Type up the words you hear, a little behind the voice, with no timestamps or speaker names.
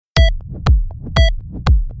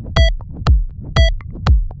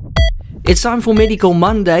It's time for Medical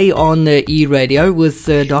Monday on eRadio with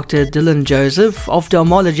Dr. Dylan Joseph,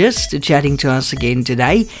 ophthalmologist, chatting to us again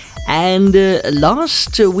today. And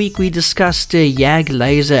last week we discussed YAG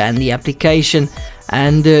Laser and the application,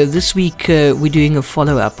 and this week we're doing a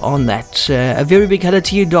follow-up on that. A very big hello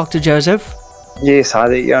to you, Dr. Joseph. Yes, hi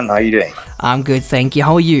there, Jan. How are you doing? I'm good, thank you.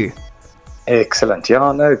 How are you? Excellent.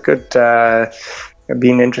 Yeah, no, good.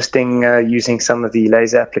 Been interesting using some of the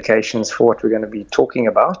laser applications for what we're going to be talking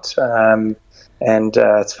about. And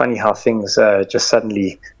it's funny how things just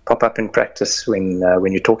suddenly pop up in practice when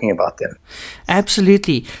you're talking about them.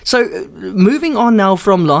 Absolutely. So moving on now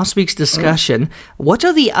from last week's discussion, what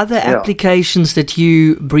are the other applications that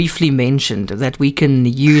you briefly mentioned that we can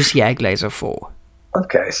use YAG Laser for?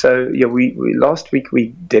 Okay, so we last week we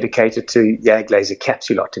dedicated to YAG Laser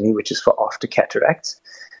capsulotomy, which is for after cataracts.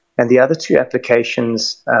 And the other two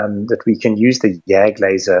applications that we can use the YAG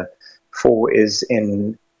laser for is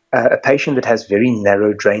in a patient that has very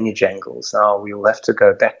narrow drainage angles. Now, we will have to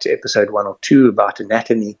go back to episode 1 or 2 about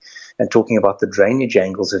anatomy and talking about the drainage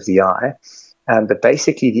angles of the eye. But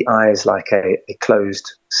basically, the eye is like a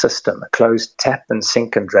closed system, a closed tap and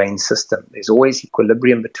sink and drain system. There's always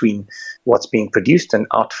equilibrium between what's being produced and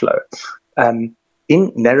outflow. In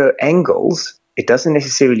narrow angles, it doesn't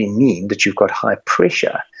necessarily mean that you've got high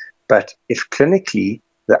pressure. But if clinically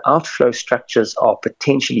the outflow structures are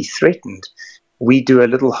potentially threatened, we do a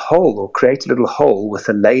little hole or create a little hole with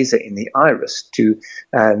a laser in the iris to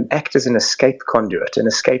act as an escape conduit, an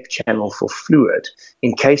escape channel for fluid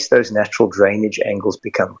in case those natural drainage angles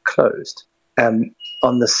become closed.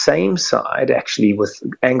 On the same side, actually, with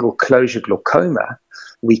angle closure glaucoma,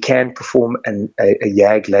 we can perform a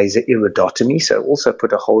YAG laser iridotomy, so also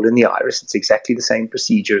put a hole in the iris. It's exactly the same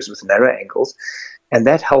procedure as with narrow angles. And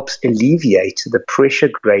that helps alleviate the pressure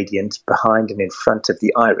gradient behind and in front of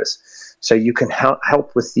the iris. So you can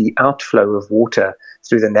help with the outflow of water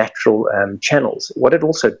through the natural channels. What it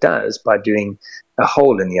also does by doing a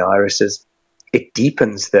hole in the iris is it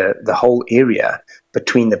deepens the whole area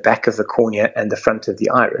between the back of the cornea and the front of the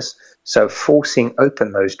iris, so forcing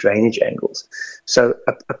open those drainage angles. So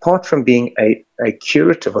apart from being a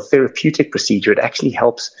curative or therapeutic procedure, it actually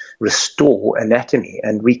helps restore anatomy.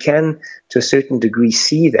 And we can, to a certain degree,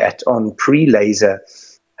 see that on pre-laser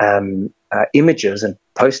images and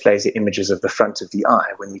post-laser images of the front of the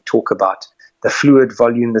eye when we talk about the fluid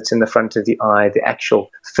volume that's in the front of the eye, the actual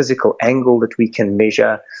physical angle that we can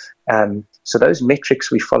measure. So those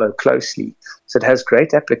metrics we follow closely. So it has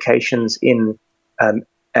great applications in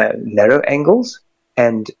narrow angles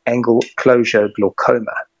and angle closure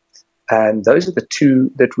glaucoma. And those are the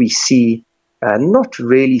two that we see not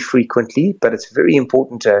really frequently, but it's very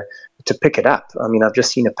important to pick it up. I mean, I've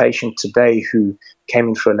just seen a patient today who came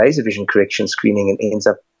in for a laser vision correction screening and ends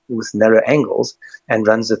up with narrow angles and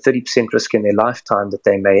runs a 30% risk in their lifetime that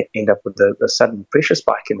they may end up with a sudden pressure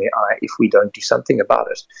spike in their eye if we don't do something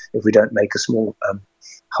about it, if we don't make a small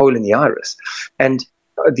hole in the iris. And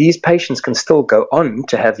these patients can still go on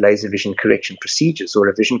to have laser vision correction procedures or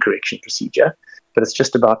a vision correction procedure, but it's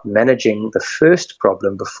just about managing the first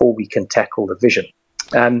problem before we can tackle the vision.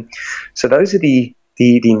 So those are the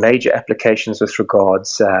major applications with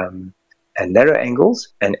regards narrow angles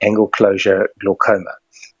and angle closure glaucoma.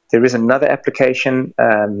 There is another application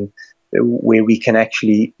where we can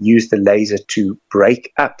actually use the laser to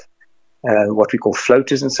break up what we call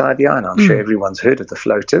floaters inside the eye. And I'm sure everyone's heard of the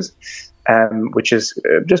floaters, which is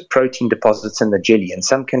just protein deposits in the jelly. And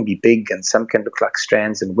some can be big and some can look like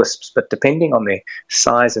strands and wisps. But depending on their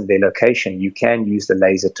size and their location, you can use the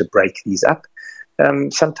laser to break these up.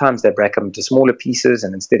 Sometimes they break them into smaller pieces,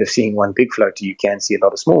 and instead of seeing one big floater, you can see a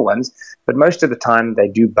lot of small ones. But most of the time, they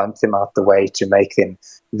do bump them out the way to make them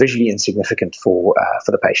visually insignificant for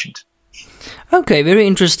the patient. Okay, very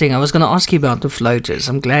interesting. I was going to ask you about the floaters.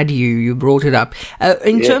 I'm glad you brought it up.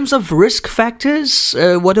 In terms of risk factors,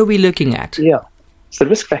 what are we looking at? Yeah. So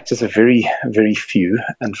the risk factors are very, very few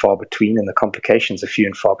and far between, and the complications are few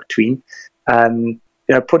and far between.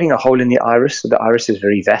 Putting a hole in the iris, so the iris is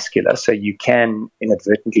very vascular, so you can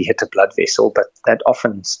inadvertently hit a blood vessel, but that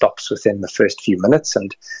often stops within the first few minutes,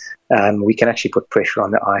 and we can actually put pressure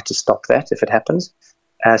on the eye to stop that if it happens.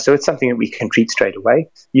 So it's something that we can treat straight away.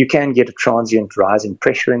 You can get a transient rise in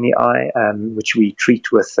pressure in the eye, which we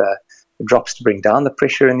treat with drops to bring down the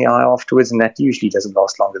pressure in the eye afterwards, and that usually doesn't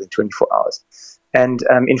last longer than 24 hours. And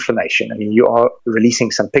inflammation. I mean, you are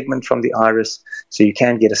releasing some pigment from the iris, so you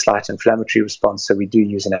can get a slight inflammatory response. So we do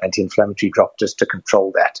use an anti-inflammatory drop just to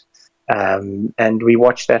control that. And we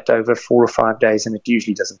watch that over 4 or 5 days, and it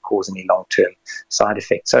usually doesn't cause any long-term side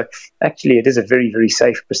effects. So actually, it is a very, very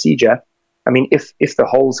safe procedure. I mean, if the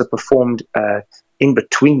holes are performed in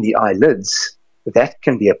between the eyelids, that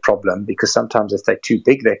can be a problem, because sometimes if they're too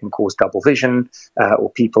big, they can cause double vision, or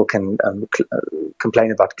people can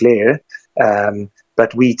complain about glare.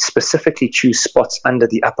 But we specifically choose spots under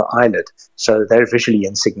the upper eyelid, so they're visually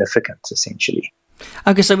insignificant, essentially.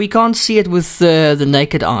 Okay, so we can't see it with the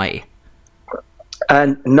naked eye.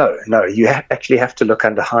 No, you actually have to look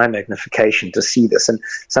under high magnification to see this. And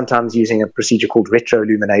sometimes using a procedure called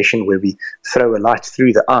retroillumination, where we throw a light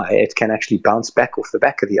through the eye, it can actually bounce back off the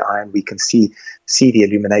back of the eye, and we can see the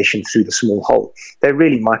illumination through the small hole. They're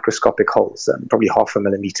really microscopic holes, probably 0.5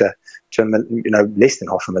 millimeter to less than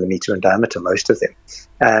 0.5 millimeter in diameter, most of them,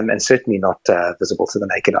 and certainly not visible to the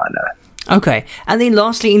naked eye. No. Okay, and then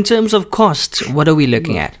lastly, in terms of cost, what are we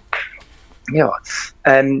looking at? Yeah.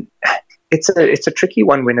 It's a tricky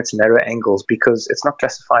one when it's narrow angles, because it's not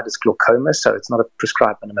classified as glaucoma, so it's not a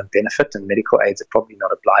prescribed minimum benefit, and medical aids are probably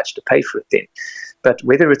not obliged to pay for it then. But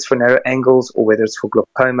whether it's for narrow angles or whether it's for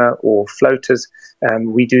glaucoma or floaters,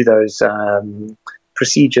 we do those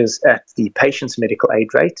procedures at the patient's medical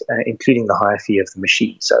aid rate, including the higher fee of the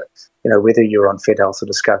machine. So, whether you're on FedHealth or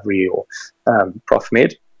Discovery or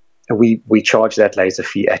ProfMed, we charge that laser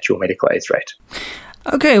fee at your medical aids rate.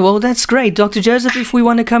 Okay, well, that's great. Dr. Joseph, if we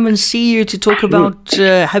want to come and see you to talk about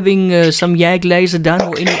having some YAG laser done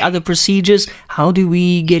or any other procedures, how do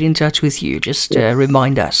we get in touch with you? Just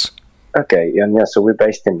remind us. Okay, so we're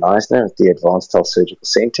based in Knysna at the Advanced Health Surgical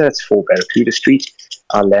Centre. It's 4 Barracuda Street.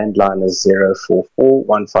 Our landline is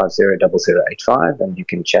 044-150-0085, and you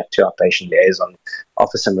can chat to our patient liaison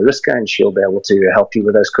officer, Mariska, and she'll be able to help you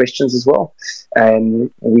with those questions as well.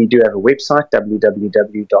 And we do have a website,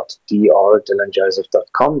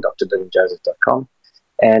 www.drdillanjoseph.com, drdillanjoseph.com,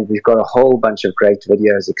 and we've got a whole bunch of great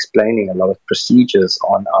videos explaining a lot of procedures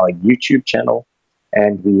on our YouTube channel,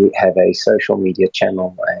 and we have a social media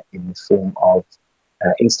channel in the form of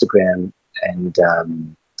Instagram and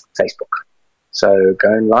Facebook. So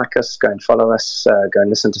go and like us, go and follow us, go and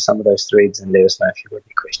listen to some of those threads, and let us know if you've got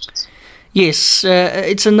any questions. Yes,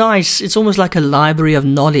 it's almost like a library of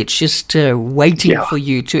knowledge, just waiting for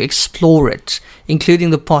you to explore it,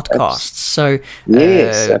 including the podcasts. So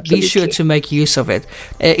be sure to make use of it.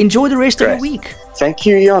 Enjoy the rest of the week. Thank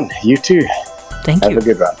you, Jan. You too. Thank you. Have a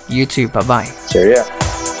good one. You too. Bye-bye. Cheerio.